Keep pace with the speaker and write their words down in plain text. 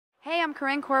Hey, I'm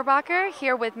Corinne Korbacher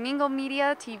here with Mingle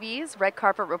Media TV's Red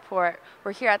Carpet Report.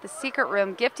 We're here at the Secret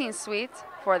Room gifting suite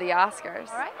for the Oscars.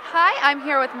 All right. Hi, I'm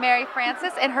here with Mary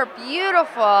Frances and her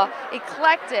beautiful,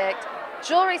 eclectic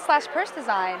jewelry/purse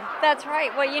design. That's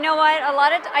right. Well, you know what?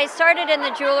 I started in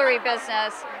the jewelry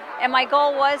business, and my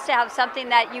goal was to have something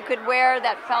that you could wear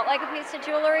that felt like a piece of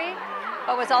jewelry,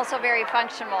 but was also very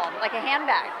functional, like a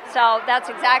handbag. So that's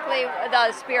exactly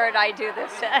the spirit I do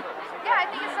this in. Yeah, I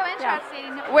think it's so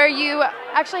interesting. Yeah. Where you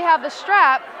actually have the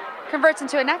strap converts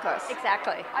into a necklace.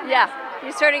 Exactly. Yeah.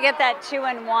 You sort of get that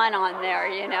 2-in-1 on there,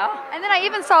 you know? And then I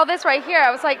even saw this right here.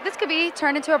 I was like, this could be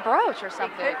turned into a brooch or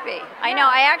something. It could be. I know.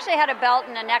 I actually had a belt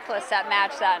and a necklace that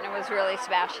matched that, and it was really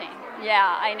smashing.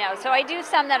 Yeah, I know. So I do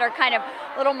some that are kind of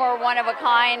a little more one of a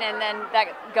kind, and then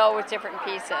that go with different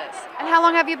pieces. And how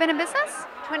long have you been in business?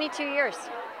 22 years.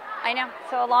 I know.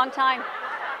 So a long time.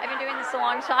 I've been doing this a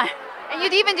long time. And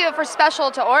you'd even do it for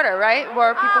special to order, right?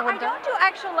 Where people would I don't do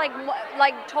actual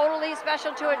like totally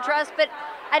special to a dress, but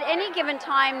at any given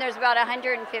time there's about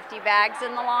 150 bags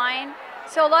in the line.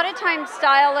 So a lot of times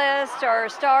stylists or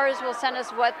stars will send us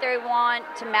what they want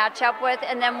to match up with,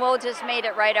 and then we'll just mate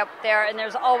it right up there, and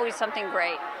there's always something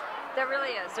great. There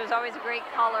really is. There's always a great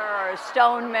color or a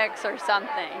stone mix or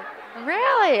something.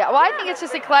 Really? Well, I think it's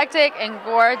just eclectic and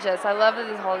gorgeous. I love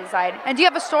this whole design. And do you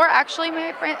have a store actually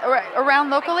around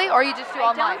locally, or you just do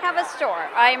online? I don't have a store.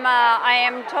 I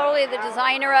am totally the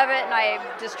designer of it, and I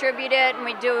distribute it, and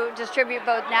we do distribute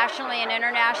both nationally and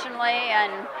internationally,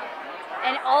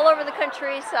 and all over the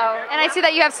country. So. And I see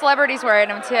that you have celebrities wearing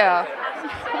them too.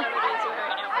 Celebrities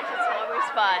wearing them, which is always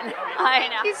fun. I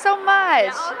know. Thank you so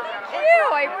much. Thank you.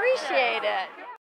 I appreciate it.